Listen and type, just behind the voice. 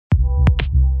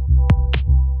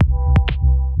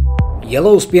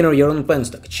Hello spinner, you're on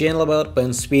Penstock, channel about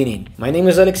pen spinning. My name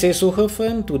is Alexey Sukhov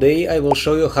and today I will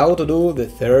show you how to do the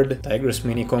third Tigres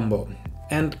mini combo.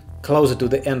 And closer to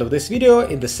the end of this video,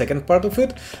 in the second part of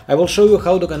it, I will show you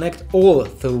how to connect all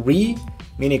three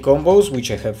mini combos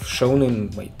which I have shown in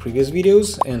my previous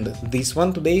videos and this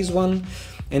one, today's one,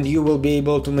 and you will be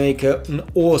able to make an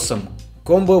awesome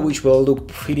combo which will look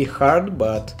pretty hard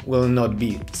but will not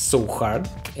be so hard,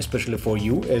 especially for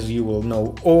you, as you will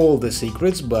know all the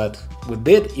secrets, but with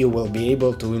that you will be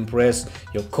able to impress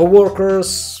your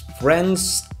coworkers,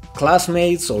 friends,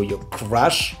 classmates or your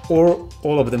crush, or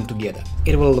all of them together.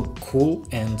 It will look cool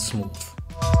and smooth.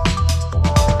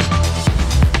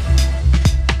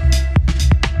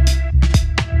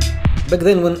 Back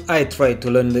then when I tried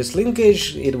to learn this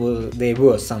linkage, there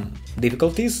were some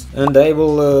difficulties, and I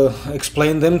will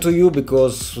explain them to you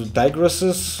because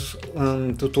Tigres's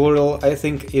tutorial, I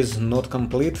think, is not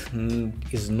complete and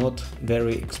is not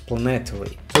very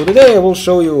explanatory. So today I will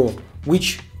show you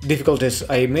which difficulties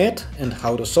I met and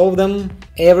how to solve them,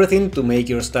 everything to make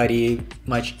your study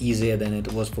much easier than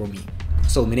it was for me.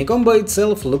 So mini combo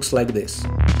itself looks like this.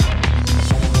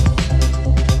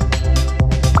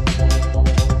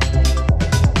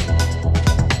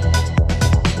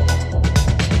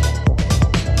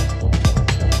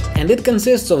 And it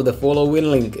consists of the following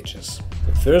linkages.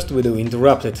 First we do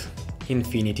interrupted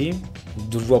infinity,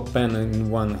 drop pen in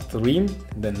 1-3,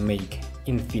 then make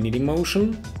infinity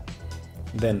motion,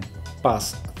 then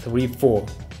pass 3-4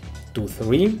 to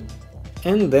 3,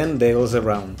 and then dials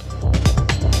around.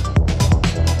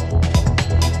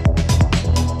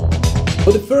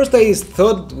 For the first I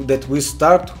thought that we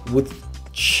start with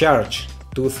charge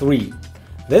 2-3,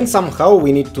 then somehow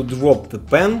we need to drop the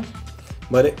pen,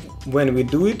 but when we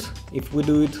do it, if we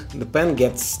do it, the pen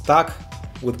gets stuck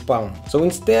with palm. So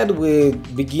instead we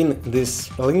begin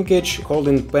this linkage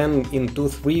holding pen in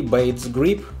 2-3 by its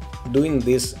grip, doing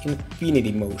this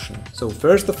infinity motion. So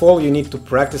first of all you need to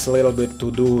practice a little bit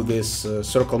to do this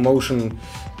circle motion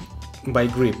by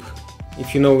grip.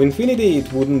 If you know infinity,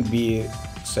 it wouldn't be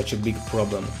such a big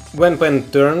problem. When pen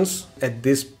turns, at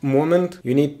this moment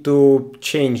you need to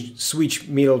switch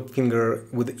middle finger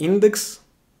with index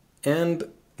and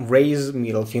raise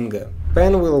middle finger.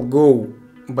 Pen will go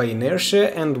by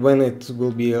inertia, and when it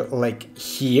will be like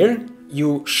here,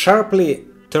 you sharply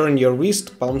turn your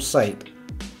wrist palm side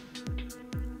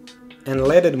and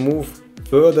let it move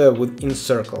further within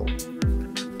circle.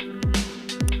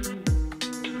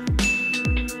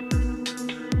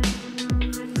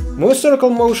 More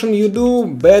circle motion you do,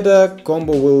 better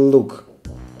combo will look.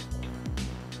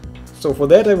 So for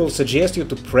that I will suggest you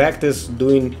to practice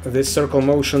doing the circle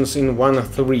motions in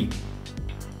 1-3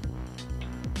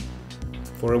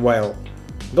 for a while.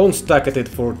 Don't stuck at it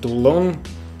for too long,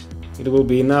 it will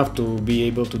be enough to be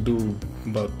able to do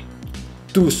about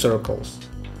 2 circles.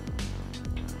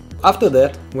 After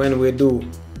that, when we do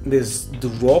this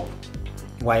drop,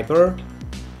 wiper,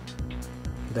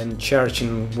 then charge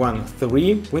in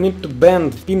 1-3, we need to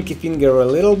bend pinky finger a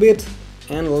little bit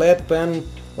and let pen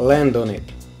land on it.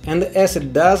 And as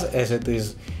it does, as it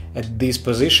is at this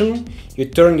position, you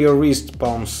turn your wrist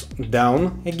palms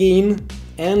down again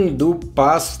and do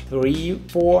pass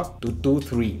 3-4 to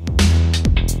 2-3.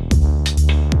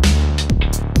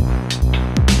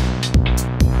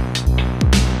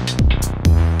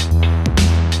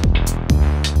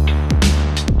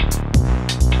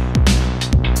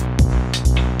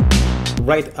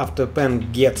 Right after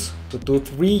pen gets to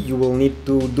 2-3, you will need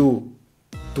to do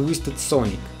twisted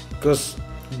sonic, because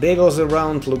dials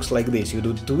around looks like this. You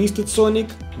do twisted sonic,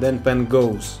 then pen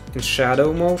goes in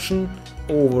shadow motion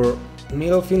over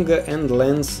middle finger and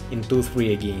lands in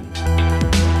 2-3 again.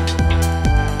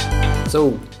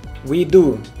 So we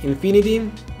do infinity.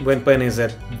 When pen is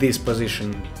at this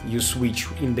position, you switch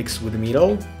index with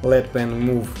middle, let pen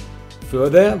move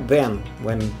further, then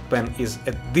when pen is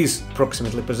at this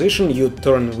approximately position, you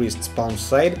turn wrist palm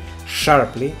side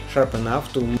sharp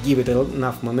enough to give it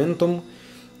enough momentum,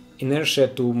 inertia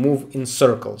to move in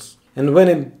circles. And when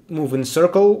it moves in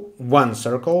one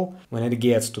circle, when it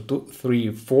gets to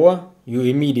 2-3-4, you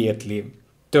immediately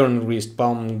turn wrist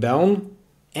palm down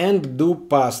and do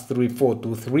pass 3-4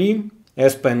 to 3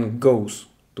 as pen goes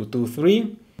to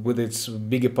 2-3 with its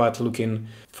bigger part looking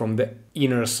from the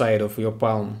inner side of your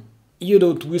palm. You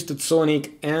do twisted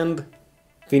sonic and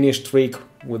finish trick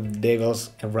with dials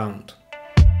around.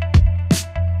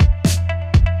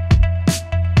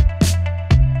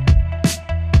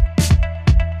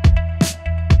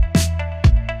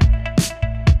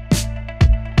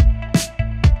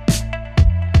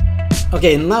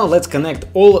 Okay, now let's connect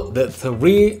all the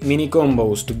 3 mini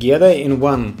combos together in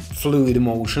one fluid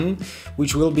motion,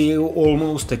 which will be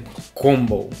almost a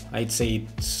combo. I'd say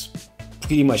it's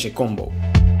pretty much a combo.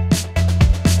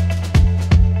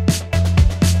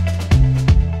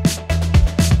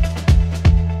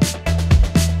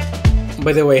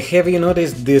 By the way, have you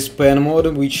noticed this pen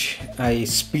mode which I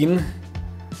spin?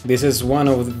 This is one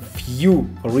of the few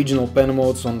original pen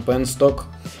modes on penstock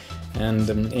and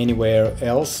anywhere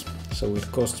else, so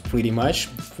it costs pretty much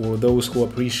for those who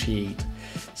appreciate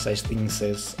such things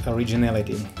as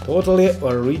originality. Totally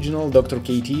original Dr.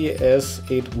 KT as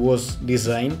it was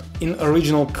designed, in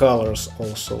original colors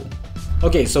also.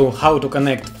 Okay, so how to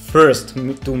connect first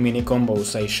 2 mini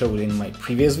combos I showed in my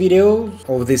previous video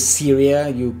of this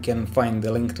series. You can find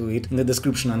the link to it in the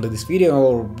description under this video,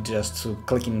 or just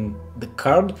clicking the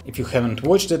card. If you haven't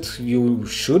watched it, you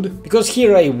should, because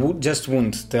here I just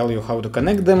won't tell you how to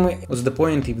connect them. What's the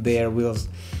point if there was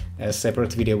a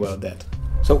separate video about that?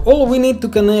 So all we need to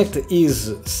connect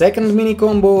is second mini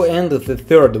combo and the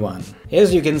third one.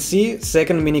 As you can see,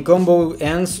 second mini combo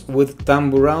ends with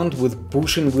thumb around with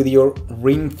pushing with your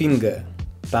ring finger.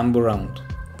 Thumb around,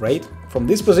 right? From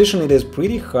this position it is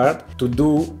pretty hard to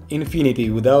do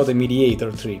infinity without a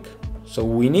mediator trick. So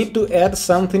we need to add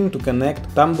something to connect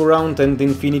thumb around and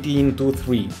infinity in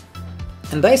 2-3.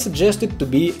 And I suggest it to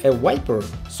be a wiper.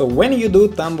 So when you do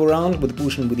thumb around with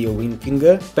pushing with your ring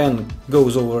finger, pen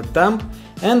goes over thumb,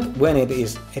 and when it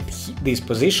is at this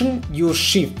position, you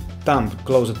shift thumb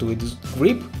closer to its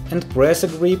grip and press a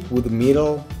grip with the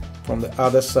middle from the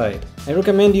other side. I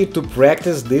recommend you to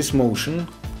practice this motion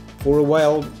for a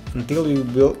while until you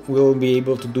will be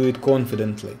able to do it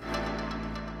confidently.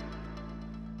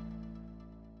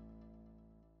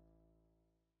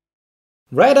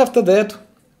 Right after that,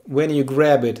 when you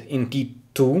grab it in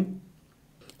T2,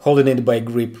 holding it by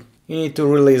grip, you need to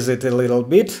release it a little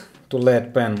bit to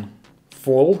let pen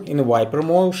fall in a wiper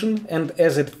motion, and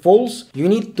as it falls, you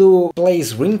need to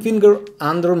place ring finger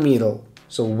under middle.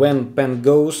 So when pen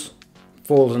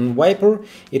falls on wiper,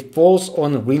 it falls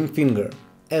on ring finger.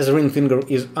 As ring finger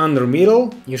is under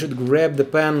middle, you should grab the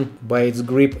pen by its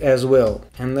grip as well.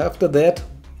 And after that,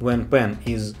 when pen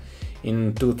is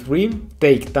in 2-3,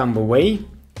 take thumb away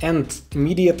and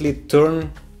immediately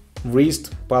turn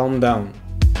wrist palm down.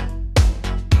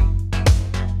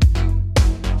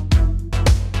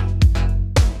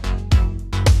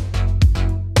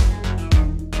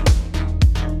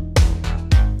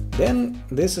 Then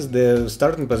this is the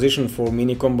starting position for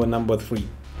mini combo number 3.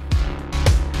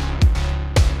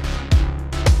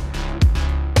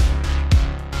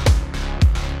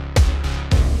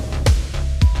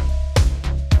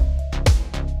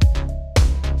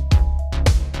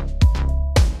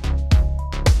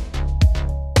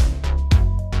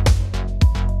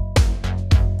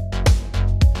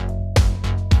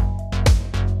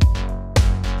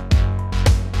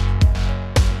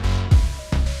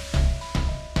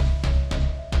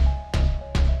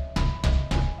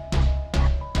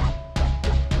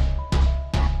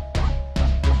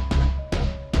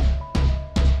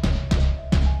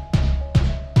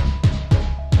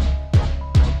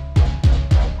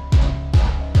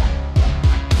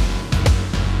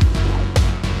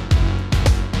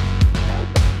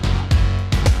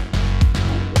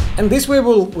 And this way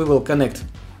we will connect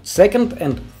second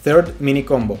and third mini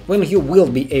combo. When you will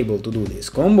be able to do this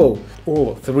combo,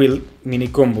 all 3 mini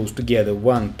combos together,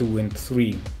 1, 2 and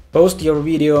 3, post your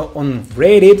video on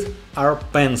Reddit or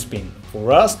penspin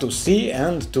for us to see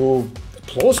and to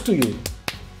applause to you,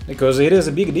 because it is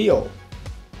a big deal,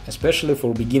 especially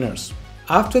for beginners.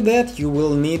 After that you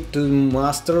will need to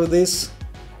master this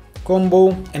combo,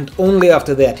 and only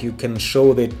after that you can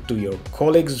show it to your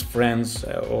colleagues, friends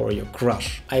or your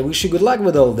crush. I wish you good luck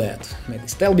with all that. May the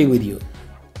style be with you.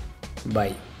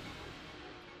 Bye.